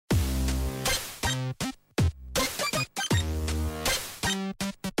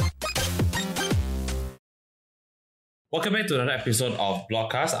Welcome back to another episode of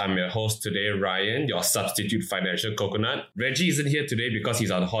Blockcast. I'm your host today, Ryan, your substitute financial coconut. Reggie isn't here today because he's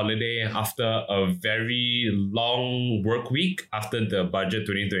on holiday after a very long work week after the budget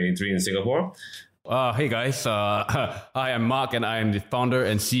 2023 in Singapore. Hey guys, hi, I'm Mark and I am the founder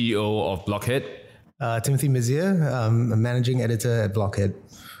and CEO of Blockhead. Timothy Mizier, I'm a managing editor at Blockhead.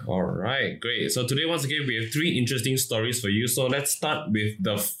 All right, great. So today, once again, we have three interesting stories for you. So let's start with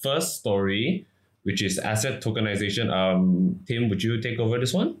the first story, which is asset tokenization. Tim, would you take over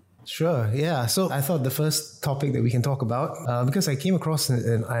this one? Sure, yeah. So I thought the first topic that we can talk about, because I came across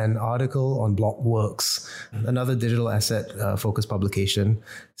an article on Blockworks, another digital asset focused publication,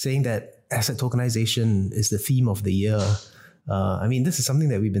 saying that asset tokenization is the theme of the year. This is something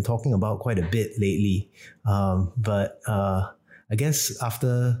that we've been talking about quite a bit lately. But I guess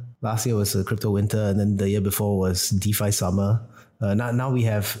after last year was a crypto winter, and then the year before was DeFi summer. Now we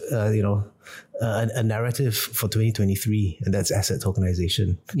have, a narrative for 2023, and that's asset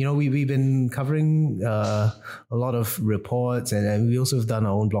tokenization. We've been covering a lot of reports, and we also have done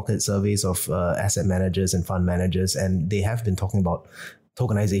our own Blockhead surveys of asset managers and fund managers, and they have been talking about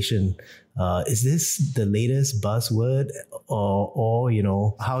tokenization. Is this the latest buzzword,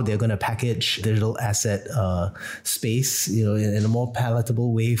 or how they're going to package digital asset space, in a more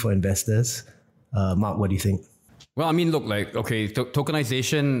palatable way for investors? Mark, what do you think? Well,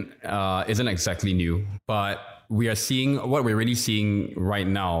 tokenization isn't exactly new, but what we're really seeing right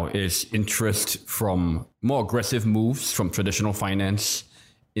now is interest from more aggressive moves from traditional finance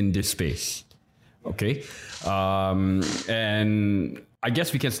in this space. Okay. And I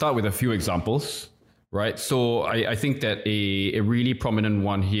guess we can start with a few examples, right? So I think that a really prominent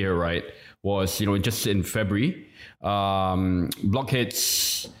one here, right, was, just in February,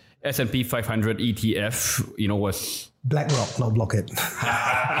 Blockhead's S&P 500 ETF, was BlackRock, not Blockhead.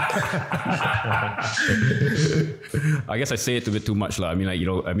 I guess I say it a bit too much, I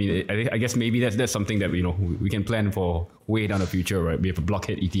guess maybe that's something that we can plan for way down the future, right? We have a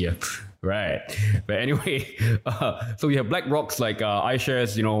Blockhead ETF, right? But anyway, so we have BlackRock's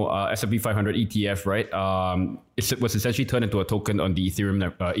iShares, S&P 500 ETF, right? It was essentially turned into a token on the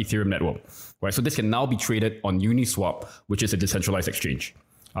Ethereum network, right? So this can now be traded on Uniswap, which is a decentralized exchange.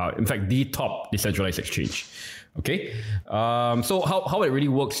 In fact, the top decentralized exchange. Okay. So how it really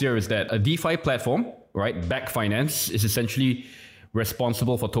works here is that a DeFi platform, right, Back Finance, is essentially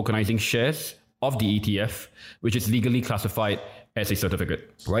responsible for tokenizing shares of the ETF, which is legally classified as a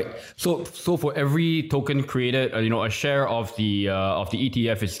certificate, right? So for every token created, a share of the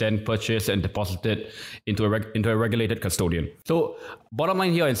ETF is then purchased and deposited into a regulated custodian. So bottom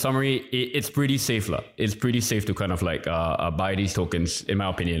line here, in summary, it's pretty safe, It's pretty safe to kind of buy these tokens, in my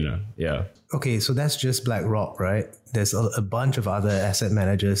opinion. Yeah. Okay, so that's just BlackRock, right? There's a bunch of other asset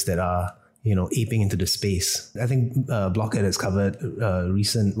managers that are aping into the space. I think Blockhead has covered a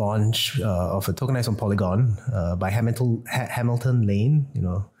recent launch of a tokenized on Polygon by Hamilton Lane,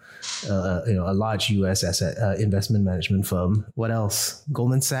 a large US asset investment management firm. What else?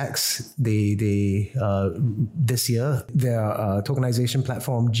 Goldman Sachs, they this year, their tokenization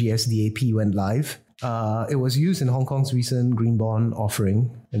platform GSDAP went live. It was used in Hong Kong's recent green bond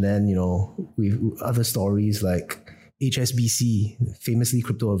offering. And then, we've other stories like HSBC, famously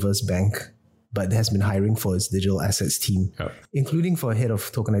crypto-averse bank, but has been hiring for its digital assets team, including for a head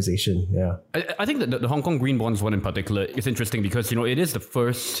of tokenization. Yeah, I think that the Hong Kong green bonds one in particular is interesting because, it is the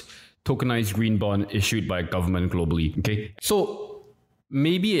first tokenized green bond issued by a government globally. Okay, so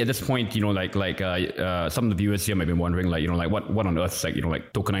maybe at this point, some of the viewers here might be wondering, what on earth is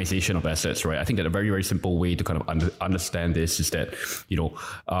tokenization of assets, right? I think that a very, very simple way to kind of understand this is that, you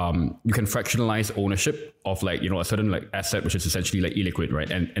can fractionalize ownership of a certain asset, which is essentially illiquid,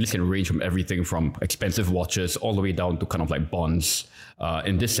 right? And this can range from everything from expensive watches all the way down to kind of bonds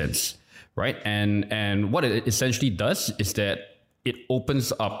in this sense, right? And what it essentially does is that it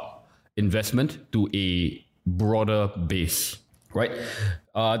opens up investment to a broader base. Right,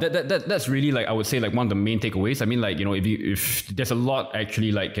 that's really I would say one of the main takeaways. I mean, if there's a lot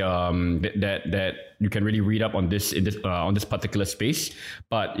actually that you can really read up on this on this particular space,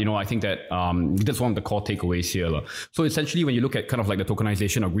 but I think that that's one of the core takeaways here. So essentially, when you look at kind of the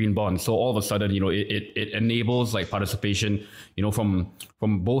tokenization of green bonds, so all of a sudden it enables participation from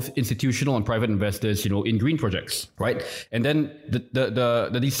both institutional and private investors in green projects, right? And then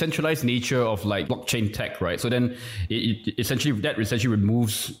the decentralized nature of blockchain tech, right? So then it essentially removes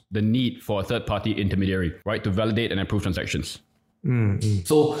the need for a third party intermediary, right, to validate and approve transactions.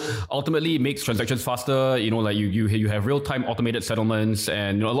 So ultimately, it makes transactions faster. You know, like you have real time automated settlements,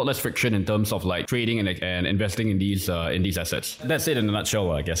 and a lot less friction in terms of like trading and investing in these assets. That's it in a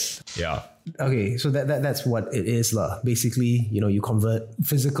nutshell, I guess. Yeah. Okay, so that's what it is, lah. Basically, you convert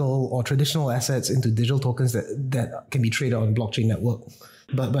physical or traditional assets into digital tokens that can be traded on a blockchain network.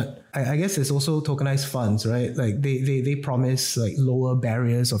 But I guess there's also tokenized funds, right? Like they promise like lower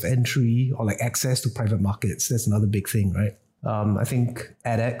barriers of entry or like access to private markets. That's another big thing, right? I think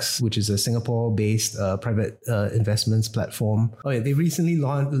ADX, which is a Singapore-based private investments platform, they recently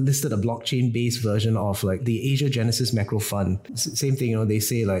listed a blockchain-based version of like the Asia Genesis Macro Fund. Same thing, they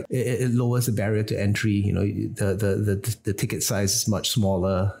say like it lowers the barrier to entry. The ticket size is much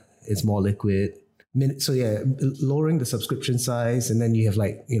smaller. It's more liquid. So yeah, lowering the subscription size, and then you have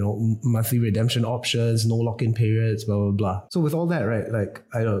like, monthly redemption options, no lock-in periods, blah, blah, blah. So with all that, right, like,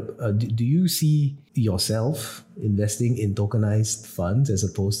 I don't, do you see yourself investing in tokenized funds as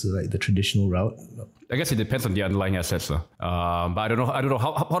opposed to like the traditional route? I guess it depends on the underlying assets. But I don't know.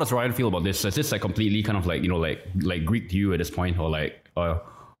 How does Ryan feel about this? Is this like completely kind of like, like Greek to you at this point, or like, or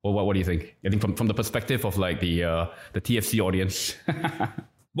what do you think? I think from the perspective of like the TFC audience.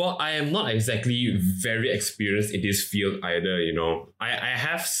 Well, I am not exactly very experienced in this field either, I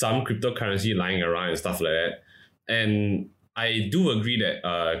have some cryptocurrency lying around and stuff like that. And I do agree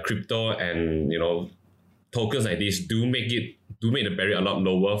that crypto and, tokens like this do make the barrier a lot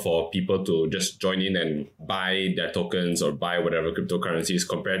lower for people to just join in and buy their tokens or buy whatever cryptocurrencies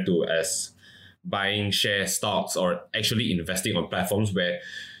compared to as buying share stocks or actually investing on platforms where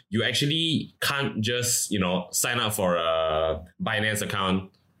you actually can't just, sign up for a Binance account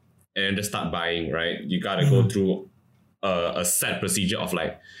and just start buying, right? You gotta go through a set procedure of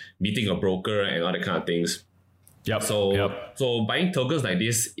like meeting a broker and all that kind of things. So buying tokens like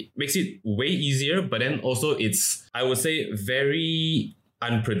this, it makes it way easier, but then also it's, I would say, very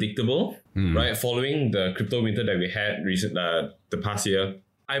unpredictable, right? Following the crypto winter that we had the past year,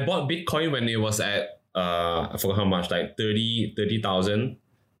 I bought Bitcoin when it was at I forgot how much, like 30,000.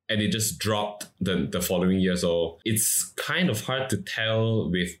 And it just dropped the following year. So it's kind of hard to tell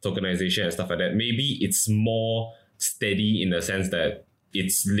with tokenization and stuff like that. Maybe it's more steady in the sense that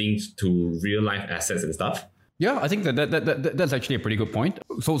it's linked to real life assets and stuff. Yeah, I think that's actually a pretty good point.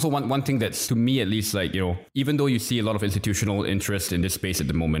 So one thing that's, to me at least, like, even though you see a lot of institutional interest in this space at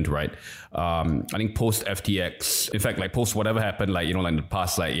the moment, right? I think post FTX, in fact, like post whatever happened, like, like in the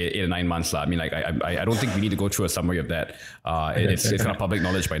past like 8 or 9 months, I mean, like I don't think we need to go through a summary of that. It's kind of public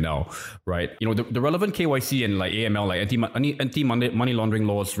knowledge by now, right? The relevant KYC and like AML, like anti money laundering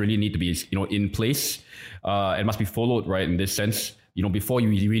laws really need to be, in place. It must be followed, right? In this sense. Before you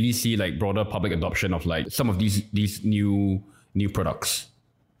really see like broader public adoption of like some of these new products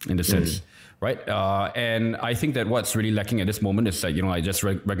in the sense, right? And I think that what's really lacking at this moment is like, like just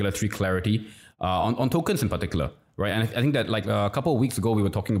regulatory clarity on tokens in particular, right? And I think that like a couple of weeks ago, we were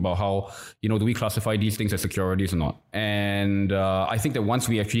talking about how, do we classify these things as securities or not? And I think that once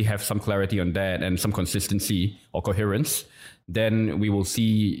we actually have some clarity on that and some consistency or coherence, then we will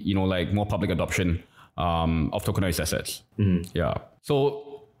see, like more public adoption of tokenized assets. Yeah.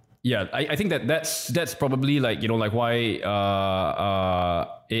 So yeah, I think that's probably like, like why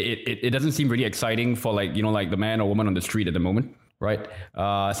it doesn't seem really exciting for like, like the man or woman on the street at the moment, right?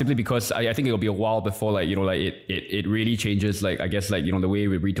 Simply because I think it'll be a while before like, like it really changes, like, I guess, like, the way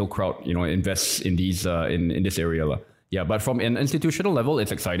the retail crowd, invests in these in this area. Yeah, but from an institutional level,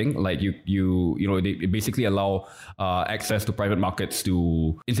 it's exciting. Like they basically allow access to private markets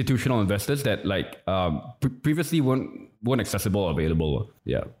to institutional investors that like previously weren't accessible or available.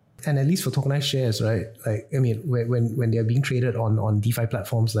 Yeah. And at least for tokenized shares, right? Like, I mean, when they're being traded on DeFi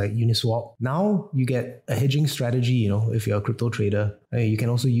platforms like Uniswap, now you get a hedging strategy. If you're a crypto trader, you can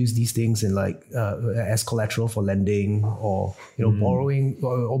also use these things in like as collateral for lending, or borrowing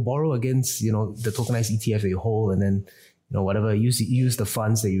or borrow against the tokenized ETF that you hold, and then whatever, use the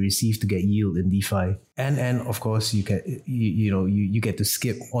funds that you receive to get yield in DeFi. And of course you can you get to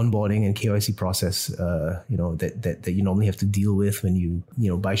skip onboarding and KYC process that you normally have to deal with when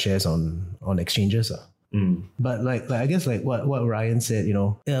you buy shares on exchanges. But like I guess like what Ryan said,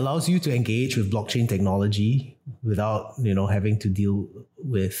 it allows you to engage with blockchain technology without having to deal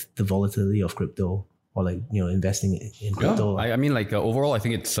with the volatility of crypto. Or like investing in crypto. I mean, like overall, I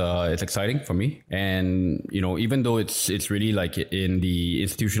think it's exciting for me, and even though it's really like in the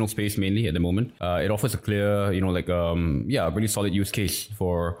institutional space mainly at the moment, it offers a clear a really solid use case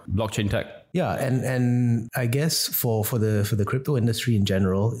for blockchain tech. Yeah, and I guess for the crypto industry in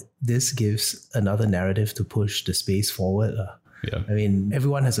general, this gives another narrative to push the space forward. Yeah, I mean,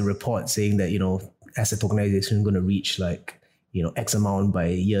 everyone has a report saying that asset tokenization is going to reach like X amount by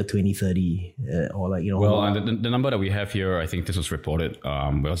year 2030, or like, Well, the number that we have here, I think this was reported.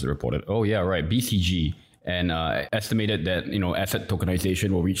 Where was it reported? Oh yeah, right. BCG and estimated that asset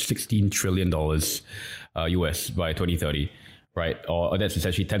tokenization will reach $16 trillion US by 2030, right? Or that's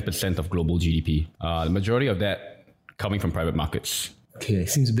essentially 10% of global GDP. The majority of that coming from private markets. Okay,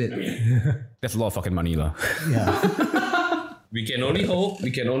 seems a bit. That's a lot of fucking money, lah. Yeah. We can only hope.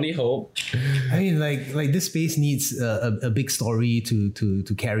 I mean, like this space needs a big story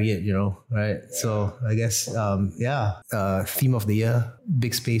to carry it, right? So I guess, theme of the year,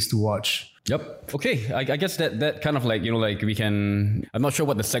 big space to watch. Yep. Okay. I guess that kind of like, we can, I'm not sure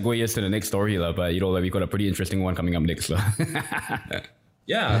what the segue is to the next story, but we've got a pretty interesting one coming up next.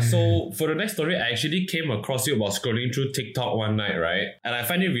 Yeah, so for the next story, I actually came across you about scrolling through TikTok one night, right? And I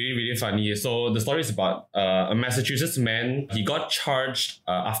find it really, really funny. So the story is about a Massachusetts man. He got charged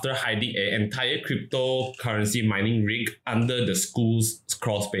after hiding an entire cryptocurrency mining rig under the school's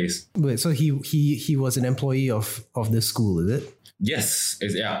crawl space. Wait, so he was an employee of the school, is it? Yes,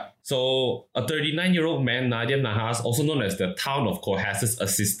 yeah. So a 39-year-old man, Nadia Nahas, also known as the town of Cohasset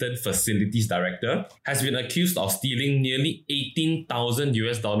assistant facilities director, has been accused of stealing nearly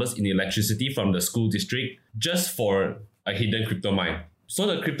 $18,000 in electricity from the school district just for a hidden crypto mine. So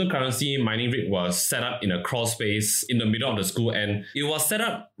the cryptocurrency mining rig was set up in a crawl space in the middle of the school, and it was set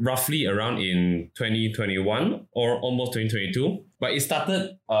up roughly around in 2021 or almost 2022. But it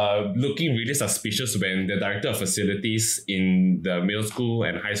started looking really suspicious when the director of facilities in the middle school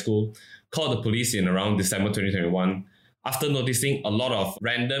and high school called the police in around December 2021 after noticing a lot of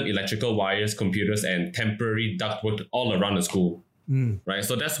random electrical wires, computers, and temporary ductwork all around the school. Right?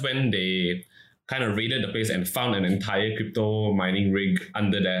 So that's when they kind of raided the place and found an entire crypto mining rig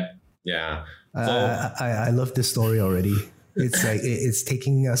under there. Yeah. So I love this story already. It's like it's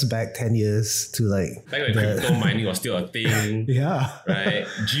taking us back 10 years to like back when crypto mining was still a thing. Yeah. Right.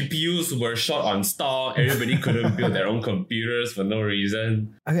 GPUs were short on stock. Everybody couldn't build their own computers for no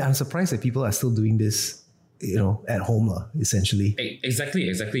reason. I mean, I'm surprised that people are still doing this, at home, essentially.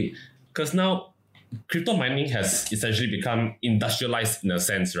 Exactly. Because now crypto mining has essentially become industrialized in a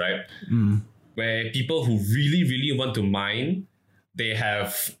sense, right? Where people who really, really want to mine, they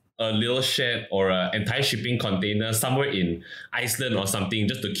have a little shed or an entire shipping container somewhere in Iceland or something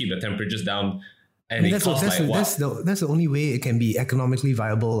just to keep the temperatures down. And that's the only way it can be economically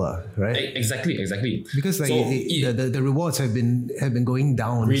viable, right? Exactly. Because the rewards have been going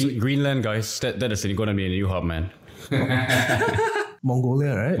down. Greenland, guys, that is going to be a new hub, man.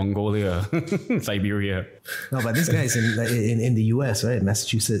 Mongolia, right? Mongolia, Siberia. No, but this guy is in the US, right?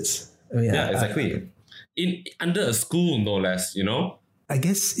 Massachusetts. I mean, yeah, exactly. Under a school, no less, I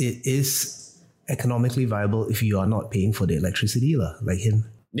guess it is economically viable if you are not paying for the electricity, like him.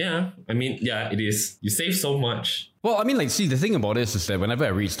 Yeah, I mean, yeah, it is. You save so much. Well, I mean, like, see, the thing about this is that whenever I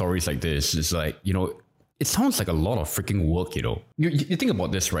read stories like this, it's like, it sounds like a lot of freaking work, You think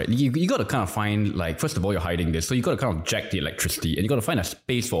about this, right? You got to kind of find, like, first of all, you're hiding this. So you got to kind of jack the electricity and you got to find a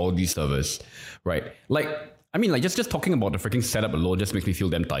space for all these servers, right? Like, I mean, like, just talking about the freaking setup alone just makes me feel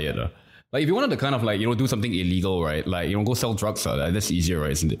damn tired. Like, if you wanted to kind of, like, do something illegal, right? Like, go sell drugs, that's easier,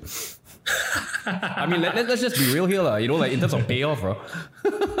 right? Isn't it? I mean, let's just be real here, like, in terms of payoff, bro.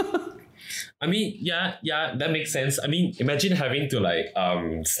 I mean, yeah, that makes sense. I mean, imagine having to, like,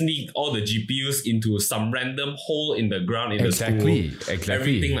 sneak all the GPUs into some random hole in the ground in the school. Exactly.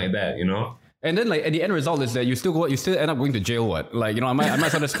 Everything like that, And then, like, at the end result is that you still end up going to jail. What? Like, I might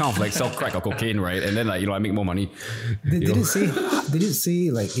as well just kind of like sell crack or cocaine, right? And then, like, I make more money. Did it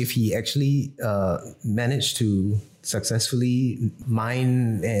say like if he actually managed to successfully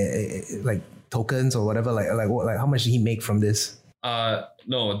mine like tokens or whatever? Like how much did he make from this?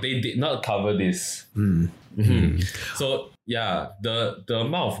 No, they did not cover this. So yeah, the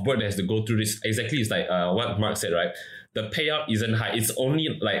amount of work that has to go through this exactly is like what Mark said, right? The payout isn't high. It's only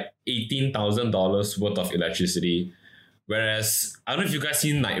like $18,000 worth of electricity. Whereas, I don't know if you guys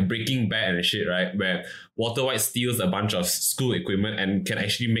seen like Breaking Bad and shit, right? Where Walter White steals a bunch of school equipment and can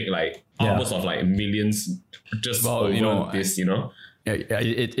actually make like almost of like millions just over this, Yeah,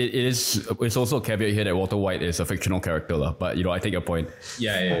 it is. It's also a caveat here that Walter White is a fictional character, but I take your point.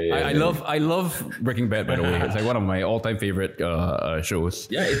 Yeah. I love Breaking Bad, by the way. It's like one of my all-time favorite shows.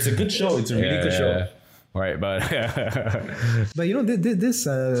 Yeah, it's a good show. It's a really good show. Right, but this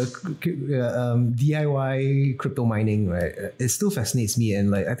DIY crypto mining, right? It still fascinates me, and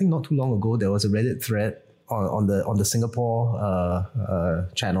like I think not too long ago there was a Reddit thread on the Singapore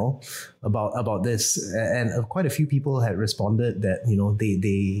channel about this, and quite a few people had responded that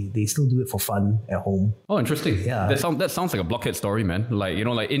they still do it for fun at home. Oh, interesting. Yeah, that sounds like a Blockhead story, man. Like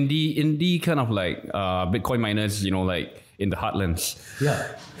like indie kind of like Bitcoin miners, like in the heartlands.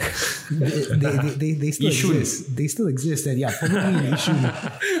 Yeah. They still Yishun. exist. They still exist. And yeah, probably in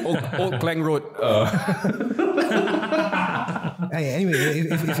Yishun. Old Klang Road. Hey, anyway,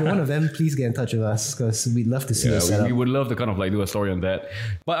 if you're one of them, please get in touch with us because we'd love to see a Yeah, setup. we would love to kind of like do a story on that.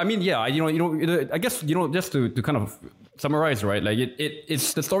 But I mean, yeah, I guess, just to kind of summarize, right? Like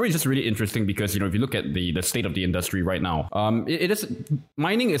it's the story is just really interesting because, if you look at the state of the industry right now, it is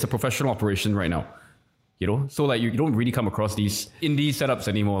mining is a professional operation right now. So like you don't really come across these indie setups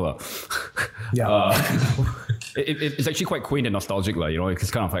anymore. Yeah. It's actually quite quaint and nostalgic, it's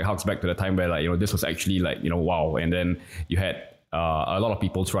kind of like harks back to the time where like, this was actually like, wow. And then you had a lot of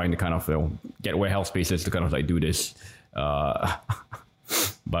people trying to kind of get warehouse spaces to kind of like do this. But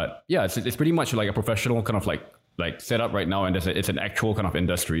yeah, it's pretty much like a professional kind of like setup right now. And it's an actual kind of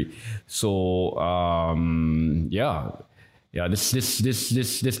industry. So yeah, this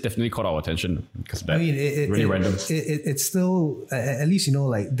definitely caught our attention because really random. It's still, at least,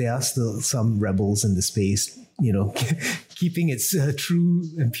 like there are still some rebels in the space, keeping its true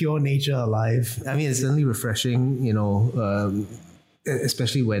and pure nature alive. I mean, it's certainly refreshing,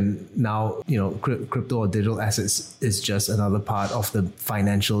 especially when now, crypto or digital assets is just another part of the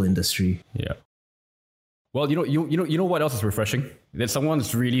financial industry. Yeah. Well, you know what else is refreshing? That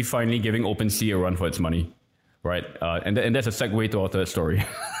someone's really finally giving OpenSea a run for its money. Right, and that's a segue to our third story.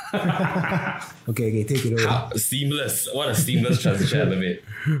 Okay, take it over. Seamless. What a seamless transition. I love it.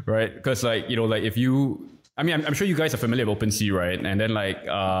 Right, because like if you, I mean, I'm sure you guys are familiar with OpenSea, right? And then like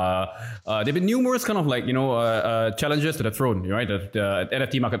there've been numerous kind of like challenges to the throne, right? The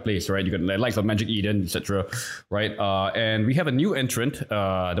NFT marketplace, right? You got the likes of Magic Eden, etc. Right? And we have a new entrant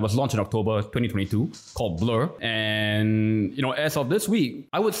that was launched in October 2022 called Blur. And as of this week,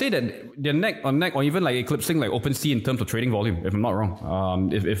 I would say that they're neck or even like eclipsing like OpenSea in terms of trading volume, if I'm not wrong.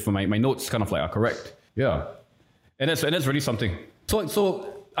 If my notes kind of like are correct. Yeah, and that's really something.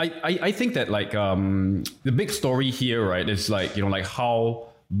 So. I think that like the big story here, right, is like like how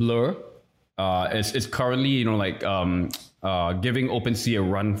Blur is currently giving OpenSea a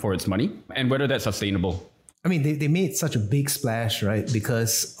run for its money and whether that's sustainable. I mean, they made such a big splash, right,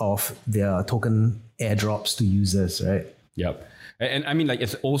 because of their token airdrops to users, right? Yep. And I mean, like,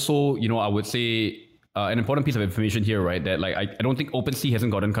 it's also, I would say an important piece of information here, right, that like I don't think OpenSea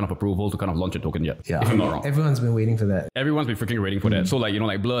hasn't gotten kind of approval to kind of launch a token yet. Yeah, if I'm not wrong. Everyone's been waiting for that. Everyone's been freaking waiting for that. So like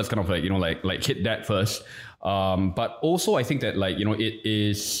like Blur is kind of like hit that first. But also I think that like it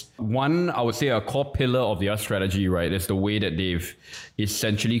is one, I would say, a core pillar of their strategy, right? It's the way that they've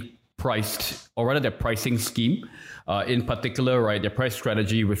essentially priced, or rather their pricing scheme, in particular, right, their price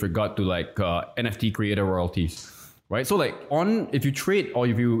strategy with regard to like NFT creator royalties. Right, so like if you trade or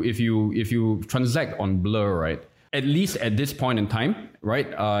if you transact on Blur, right, at least at this point in time,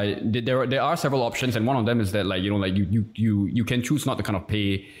 right, there are several options, and one of them is that like you can choose not to kind of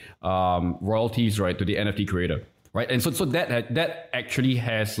pay royalties, right, to the NFT creator, right, and so that actually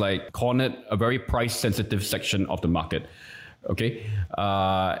has like cornered a very price sensitive section of the market. Okay,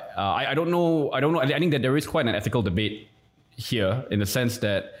 I don't know. I think that there is quite an ethical debate here in the sense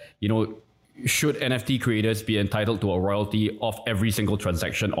that should NFT creators be entitled to a royalty of every single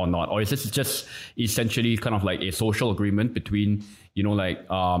transaction or not? Or is this just essentially kind of like a social agreement between,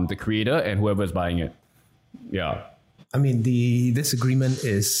 the creator and whoever is buying it? Yeah. I mean, this agreement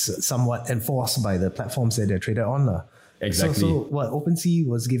is somewhat enforced by the platforms that they're traded on. Exactly. So what OpenSea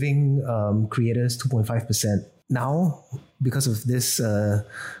was giving creators 2.5%. Now, because of this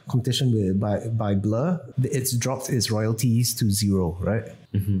competition by Blur, it's dropped its royalties to 0, right?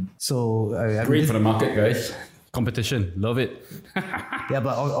 Mm-hmm. So great for the market, guys. Competition, love it. Yeah,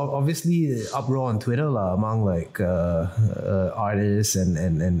 but obviously uproar on Twitter among like artists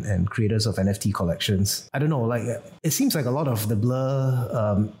and creators of NFT collections. I don't know, like it seems like a lot of the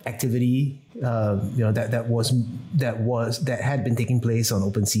Blur activity, that had been taking place on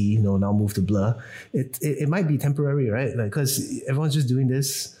OpenSea, now moved to Blur. It might be temporary, right? Like because everyone's just doing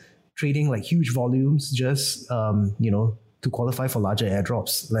this, trading like huge volumes, just to qualify for larger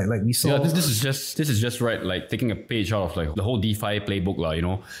airdrops, like we saw. Yeah, this is just right, like taking a page out of like the whole DeFi playbook,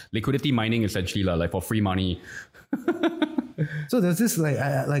 liquidity mining essentially, like for free money. So there's this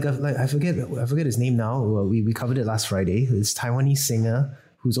I forget his name now. We covered it last Friday. It's Taiwanese singer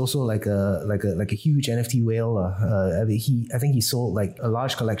who's also like a huge NFT whale. I think he sold like a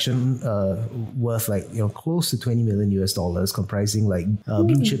large collection worth like close to $20 million, comprising like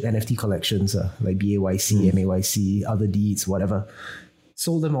blue chip NFT collections like BAYC, MAYC, other deeds, whatever.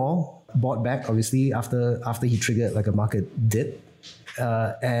 Sold them all, bought back obviously after he triggered like a market dip,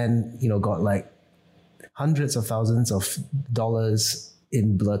 and got like hundreds of thousands of dollars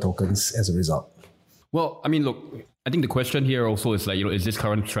in Blur tokens as a result. Well, I mean, look, I think the question here also is like, is this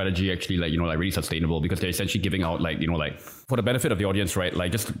current strategy actually like, like really sustainable? Because they're essentially giving out like, like for the benefit of the audience, right?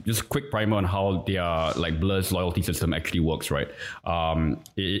 Like just a quick primer on how their like Blur's loyalty system actually works, right?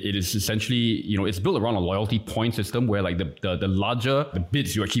 It is essentially, it's built around a loyalty point system where like the larger the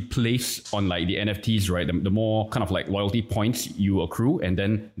bids you actually place on like the NFTs, right? The more kind of like loyalty points you accrue, and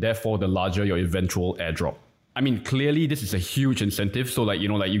then therefore the larger your eventual airdrop. I mean, clearly this is a huge incentive. So like,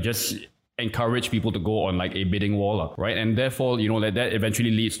 like you just encourage people to go on like a bidding wall, right? And therefore, that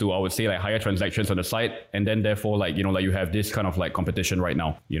eventually leads to, I would say, like higher transactions on the site. And then therefore, like, like you have this kind of like competition right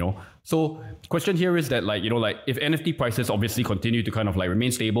now, So the question here is that like, if NFT prices obviously continue to kind of like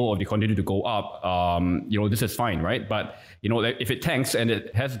remain stable or they continue to go up, this is fine, right? But, if it tanks, and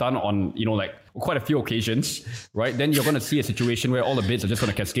it has done on, like quite a few occasions, right? Then you're going to see a situation where all the bids are just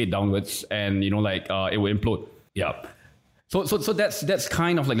going to cascade downwards and, it will implode. Yeah. So that's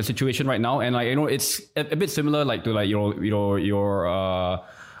kind of like the situation right now, and like it's a bit similar like to like your I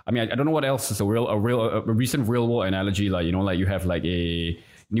mean I don't know what else is a recent real world analogy, like like you have like a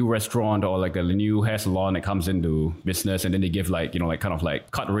new restaurant or like a new hair salon that comes into business, and then they give like like kind of like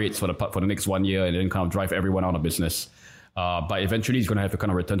cut rates for the next 1 year, and then kind of drive everyone out of business. But eventually it's going to have to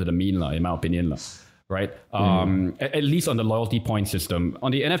kind of return to the mean, in my opinion. Right? At least on the loyalty point system.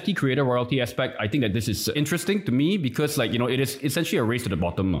 On the NFT creator royalty aspect, I think that this is interesting to me because like, it is essentially a race to the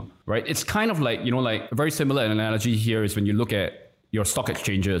bottom, right? It's kind of like, like a very similar analogy here is when you look at your stock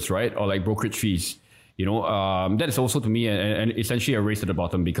exchanges, right? Or like brokerage fees, that is also to me and essentially a race to the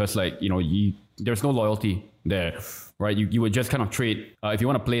bottom because like, there's no loyalty there, right? You would just kind of trade. If you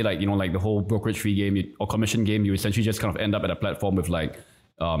want to play like, like the whole brokerage fee game or commission game, you essentially just kind of end up at a platform with like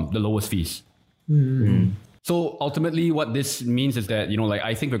the lowest fees. Mm-hmm. So ultimately what this means is that, like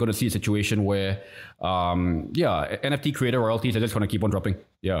I think we're going to see a situation where, NFT creator royalties are just going to keep on dropping.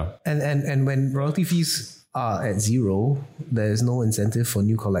 Yeah. And when royalty fees are at zero, there's no incentive for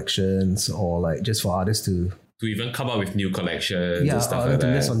new collections or like just for artists to even come up with new collections and stuff like to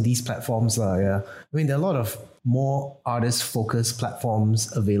that. list on these platforms. Yeah. I mean, there are a lot of more artist-focused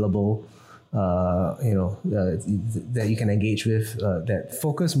platforms available that you can engage with that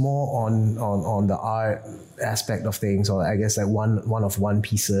focus more on the art aspect of things, or I guess like one of one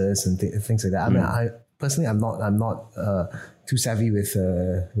pieces and things like that. I mean, I personally I'm not too savvy with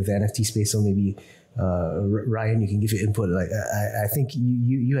the NFT space, so maybe Ryan, you can give your input. Like I think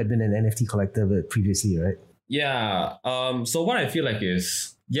you had been an NFT collector previously, right? Yeah. So what I feel like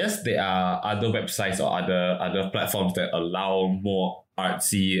is, yes, there are other websites or other platforms that allow more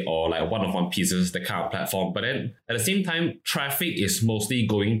artsy or like one-of-one pieces, the kind of platform. But then at the same time, traffic is mostly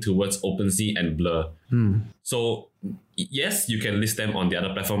going towards OpenSea and Blur. So yes, you can list them on the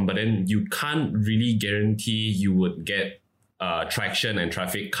other platform, but then you can't really guarantee you would get traction and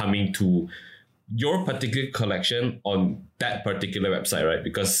traffic coming to your particular collection on that particular website, right?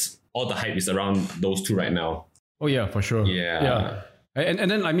 Because all the hype is around those two right now. Oh yeah, for sure. Yeah.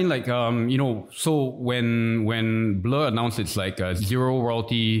 And then I mean like so when Blur announced its like a zero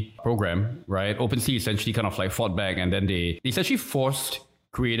royalty program, right? OpenSea essentially kind of like fought back, and then they essentially forced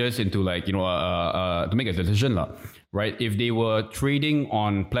creators into like to make a decision, right? If they were trading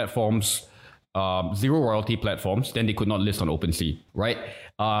on platforms, zero royalty platforms, then they could not list on OpenSea, right?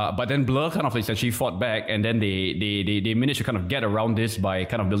 But then Blur kind of essentially fought back, and then they managed to kind of get around this by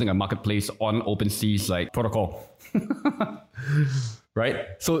kind of building a marketplace on OpenSea's like protocol. Right?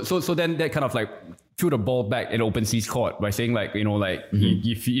 So then that kind of like threw the ball back in OpenSea's court by saying like,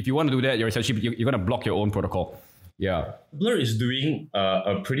 if you want to do that, you're essentially you're going to block your own protocol. Yeah. Blur is doing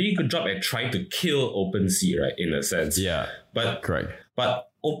a pretty good job at trying to kill OpenSea, right? In a sense. Yeah. But correct. But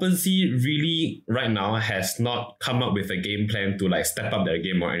OpenSea really right now has not come up with a game plan to like step up their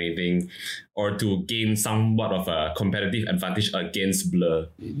game or anything, or to gain somewhat of a competitive advantage against Blur.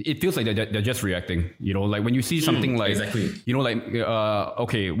 It feels like they're just reacting, like when you see something like, exactly.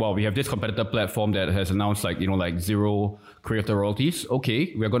 Okay, well, we have this competitor platform that has announced like, like zero creator royalties.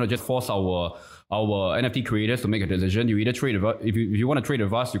 Okay, we're going to just force our NFT creators to make a decision. You either trade with, if you want to trade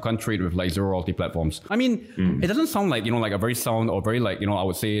with us, you can't trade with like zero royalty platforms. I mean, it doesn't sound like, like a very sound or very like, I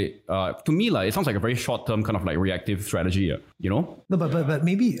would say, to me, like it sounds like a very short-term kind of like reactive strategy, No, but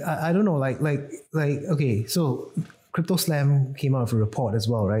maybe, I don't know, like, okay, so Crypto Slam came out with a report as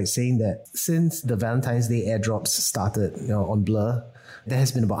well, right? Saying that since the Valentine's Day airdrops started, on Blur, there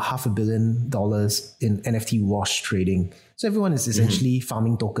has been about $500 million in NFT wash trading. So everyone is essentially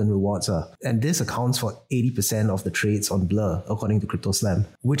farming token rewards. And this accounts for 80% of the trades on Blur, according to Crypto Slam,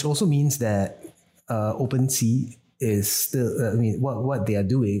 which also means that OpenSea is still, what they are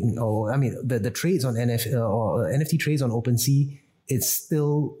doing, or the trades on NFT trades on OpenSea, it's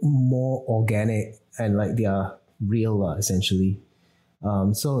still more organic, and like they are real, essentially.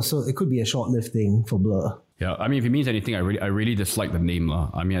 So it could be a short-lived thing for Blur. Yeah, I mean, if it means anything, I really dislike the name, lah.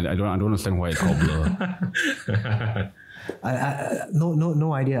 I mean, I don't understand why it's called Blur.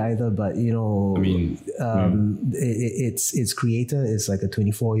 No idea either, but you know, I mean, its creator is like a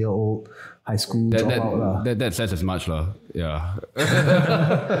 24-year-old high school dropout. That says as much, lah. Yeah.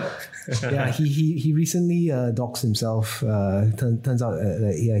 Yeah, he recently doxed himself. Turns out,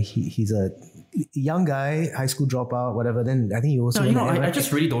 he's a young guy, high school dropout, whatever. Then I think he also. No, I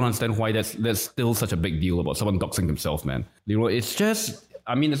just really don't understand why that's still such a big deal about someone doxing themselves, man. You know, it's just.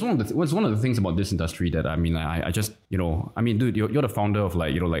 I mean, it's one of the things about this industry that I mean, I just, you know, I mean, dude, you're the founder of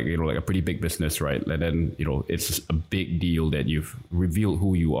like a pretty big business, right? And then, you know, it's just a big deal that you've revealed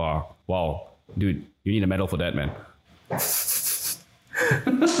who you are. Wow, dude, you need a medal for that, man.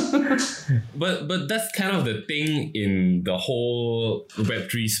 But that's kind of the thing in the whole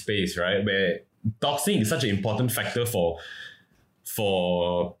Web3 space, right? Where doxing is such an important factor for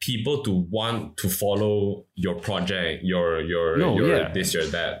people to want to follow your project, your this, your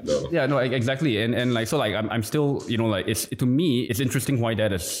that, though. Yeah, no, exactly. And like, so like, I'm still, you know, like, it's, to me, it's interesting why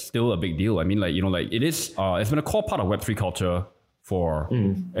that is still a big deal. I mean, like, you know, like it is, it's been a core part of Web3 culture for,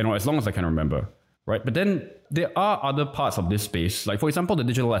 you know, as long as I can remember, right? But then there are other parts of this space, like for example, the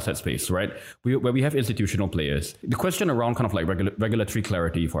digital asset space, right? Where we have institutional players. The question around kind of like regulatory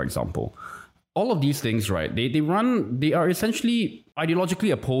clarity, for example. All of these things, right, they are essentially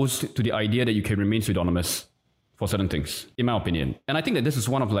ideologically opposed to the idea that you can remain pseudonymous for certain things, in my opinion. And I think that this is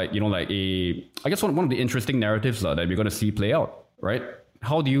one of like, you know, like I guess one of the interesting narratives that we're going to see play out, right?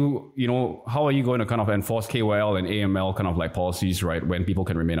 How are you going to kind of enforce KOL and AML kind of like policies, right, when people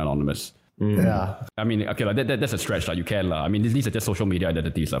can remain anonymous? Yeah. I mean, okay, like that's a stretch. Like you can, I mean, these are just social media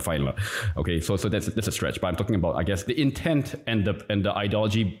identities. Fine. Okay, so that's a stretch. But I'm talking about, I guess, the intent and the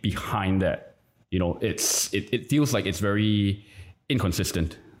ideology behind that. You know, it feels like it's very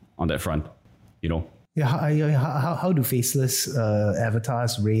inconsistent on that front, you know? Yeah, how do faceless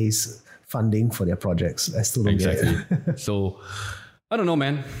avatars raise funding for their projects? I still don't get it. So, I don't know,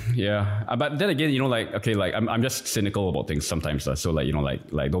 man. Yeah. But then again, you know, like, okay, like I'm just cynical about things sometimes. So like, you know,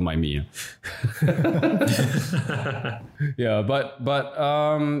 like don't mind me. Yeah. But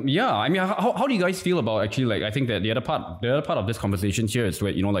yeah, I mean, how do you guys feel about actually, like, I think that the other part of this conversation here is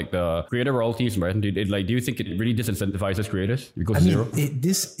where, you know, like the creator royalties, right? Do you think it really disincentivizes creators? It goes to zero? It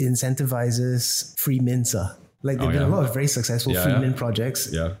disincentivizes free mints. Like there have been a lot of very successful free mint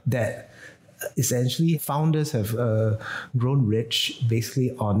projects that essentially founders have grown rich basically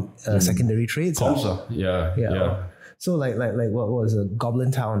on secondary trades. Yeah. So like what was a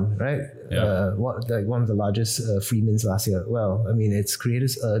Goblin Town, right? One of the largest free mints last year. Well, I mean, its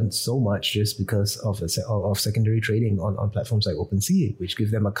creators earned so much just because of secondary trading on platforms like OpenSea, which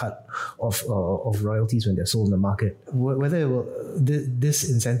give them a cut of royalties when they're sold in the market. Whether it will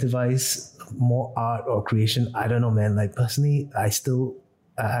disincentivize more art or creation, I don't know, man. Like personally,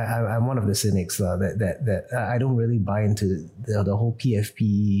 I'm one of the cynics that I don't really buy into the whole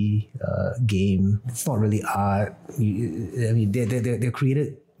PFP game. It's not really art. I mean, they're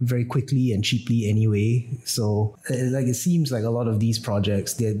created very quickly and cheaply anyway. So like it seems like a lot of these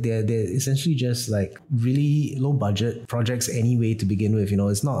projects, they're essentially just like really low budget projects anyway to begin with. You know,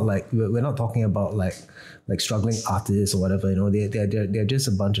 it's not like we're not talking about like struggling artists or whatever. You know, they're just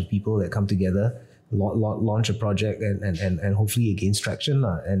a bunch of people that come together, launch a project and hopefully it gains traction,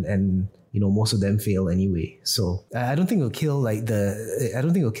 and you know, most of them fail anyway. So I don't think it'll kill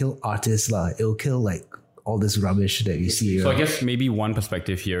artists, it'll kill like all this rubbish that you see. So I guess maybe one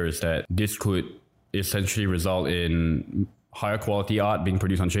perspective here is that this could essentially result in higher quality art being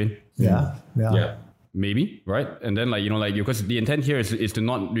produced on chain. Yeah. Maybe, right? And then like, you know, like, because the intent here is to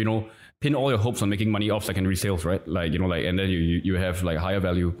not, you know, pin all your hopes on making money off secondary sales, right? Like, you know, like, and then you have like higher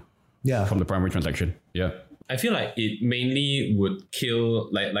value from the primary transaction. Yeah. I feel like it mainly would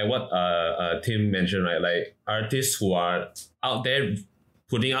kill like what Tim mentioned, right? Like artists who are out there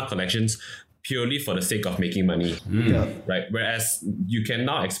putting out collections purely for the sake of making money, right? Whereas you can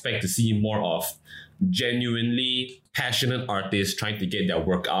now expect to see more of genuinely passionate artists trying to get their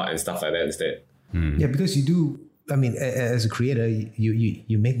work out and stuff like that instead. Yeah, because you do. I mean, as a creator,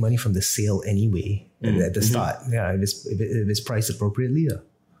 you make money from the sale anyway at the start. Yeah, if it's priced appropriately.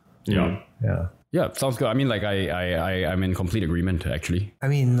 Yeah, sounds good. I mean, like I'm in complete agreement actually. I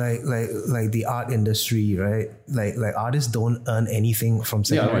mean, like the art industry, right? Like artists don't earn anything from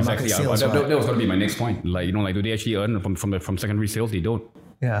secondary market sales. That was going to be my next point. Like, you know, like, do they actually earn from secondary sales? They don't.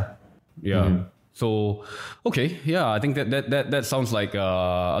 Yeah. Yeah. So, okay, yeah, I think that sounds like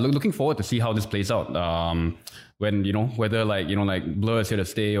looking forward to see how this plays out. When whether Blur is here to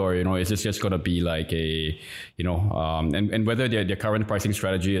stay, or is this just gonna be like a and whether their current pricing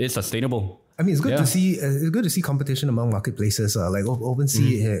strategy is sustainable. I mean, it's good to see competition among marketplaces. Like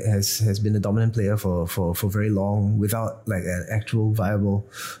OpenSea has been a dominant player for very long without like an actual viable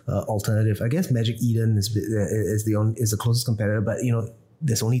alternative. I guess Magic Eden is the closest competitor, but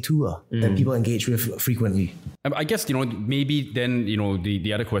there's only two that people engage with frequently. I guess, maybe then,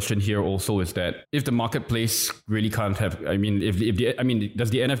 the other question here also is that if the marketplace really can't have, does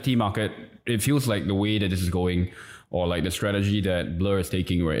the NFT market, it feels like the way that this is going, or like the strategy that Blur is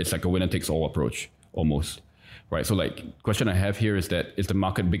taking, where it's like a winner takes all approach almost, right? So like, question I have here is that, is the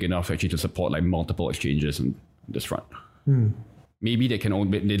market big enough actually to support like multiple exchanges in this front? Maybe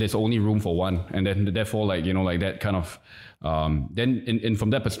there's only room for one, and then therefore that kind of then from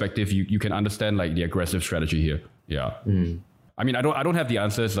that perspective you can understand like the aggressive strategy here. Yeah. I mean, I don't have the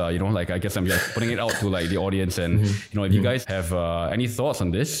answers. I guess I'm just putting it out to like the audience, and if you guys have any thoughts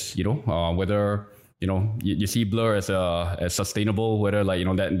on this, whether you see Blur as sustainable, whether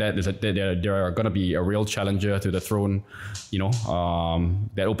there are going to be a real challenger to the throne,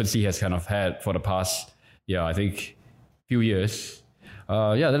 that OpenSea has kind of had for the past, I think, few years.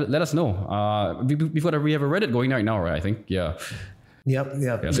 Let us know. We've got we have a Reddit going right now, right? I think, yeah.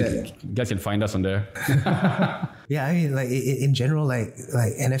 Yep. So you guys can find us on there. Yeah, I mean, like in general, like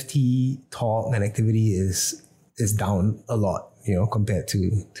NFT talk and activity is down a lot, compared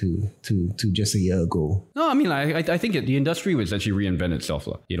to just a year ago. No, I mean, I think the industry was actually reinvent itself,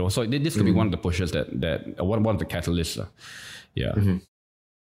 So this could be one of the pushes that one of the catalysts. Yeah.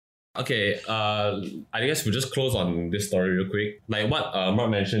 Okay, I guess we'll just close on this story real quick. Like what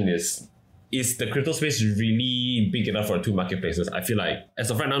Mark mentioned is the crypto space really big enough for two marketplaces? I feel like as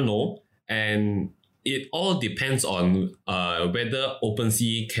of right now, no. And it all depends on whether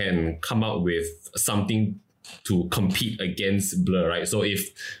OpenSea can come up with something to compete against Blur, right? So if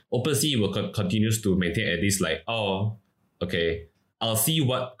OpenSea will continues to maintain at least like, I'll see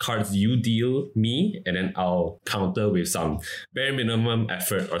what cards you deal me, and then I'll counter with some bare minimum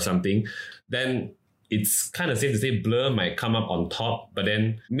effort or something, then it's kind of safe to say Blur might come up on top. But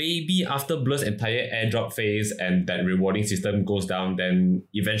then maybe after Blur's entire airdrop phase and that rewarding system goes down, then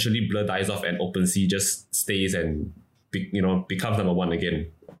eventually Blur dies off and OpenSea just stays and becomes number one again.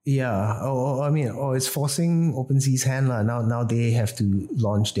 Yeah. It's forcing OpenSea's hand now they have to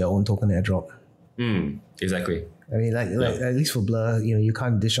launch their own token airdrop. Exactly. I mean, like at least for Blur, you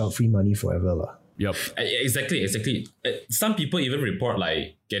can't dish out free money forever. Yep. Exactly. Some people even report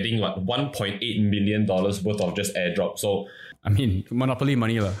like getting $1.8 million worth of just airdrop. So I mean, monopoly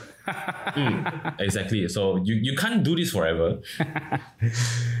money lah. Exactly. So you can't do this forever.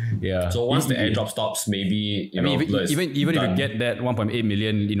 Yeah. So once the airdrop stops, maybe even if you get that 1.8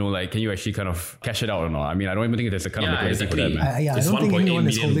 million, can you actually kind of cash it out or not? I mean, I don't even think there's a kind of liquidity for that, man. I don't think anyone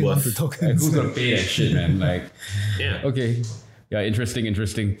is holding on to tokens. Who's gonna pay that shit, man? Like, yeah. Okay. Yeah.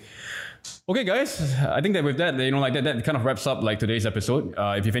 Interesting. Okay, guys. I think that with that, that kind of wraps up like today's episode.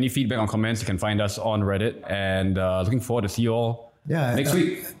 If you have any feedback or comments, you can find us on Reddit, and looking forward to see you all next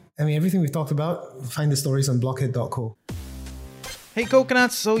week. I mean, everything we've talked about, find the stories on blockhead.co. Hey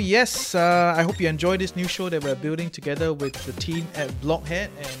Coconuts, so yes, I hope you enjoyed this new show that we're building together with the team at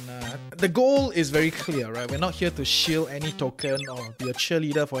Blockhead, and the goal is very clear, right? We're not here to shield any token or be a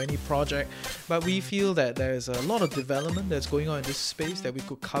cheerleader for any project, but we feel that there's a lot of development that's going on in this space that we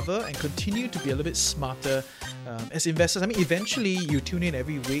could cover and continue to be a little bit smarter as investors. I mean, eventually you tune in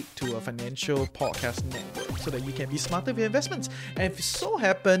every week to a financial podcast network so that you can be smarter with your investments. And if it so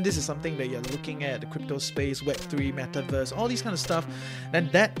happen this is something that you're looking at, the crypto space, Web3, Metaverse, all these kind of stuff, then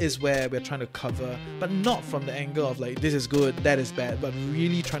that is where we're trying to cover, but not from the angle of like this is good, that is bad, but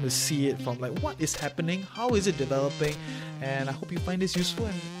really trying to see it from like what is happening, how is it developing, and I hope you find this useful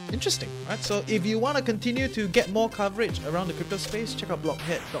and interesting, right? So if you want to continue to get more coverage around the crypto space, check out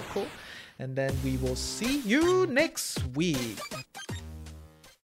blockhead.co, and then we will see you next week.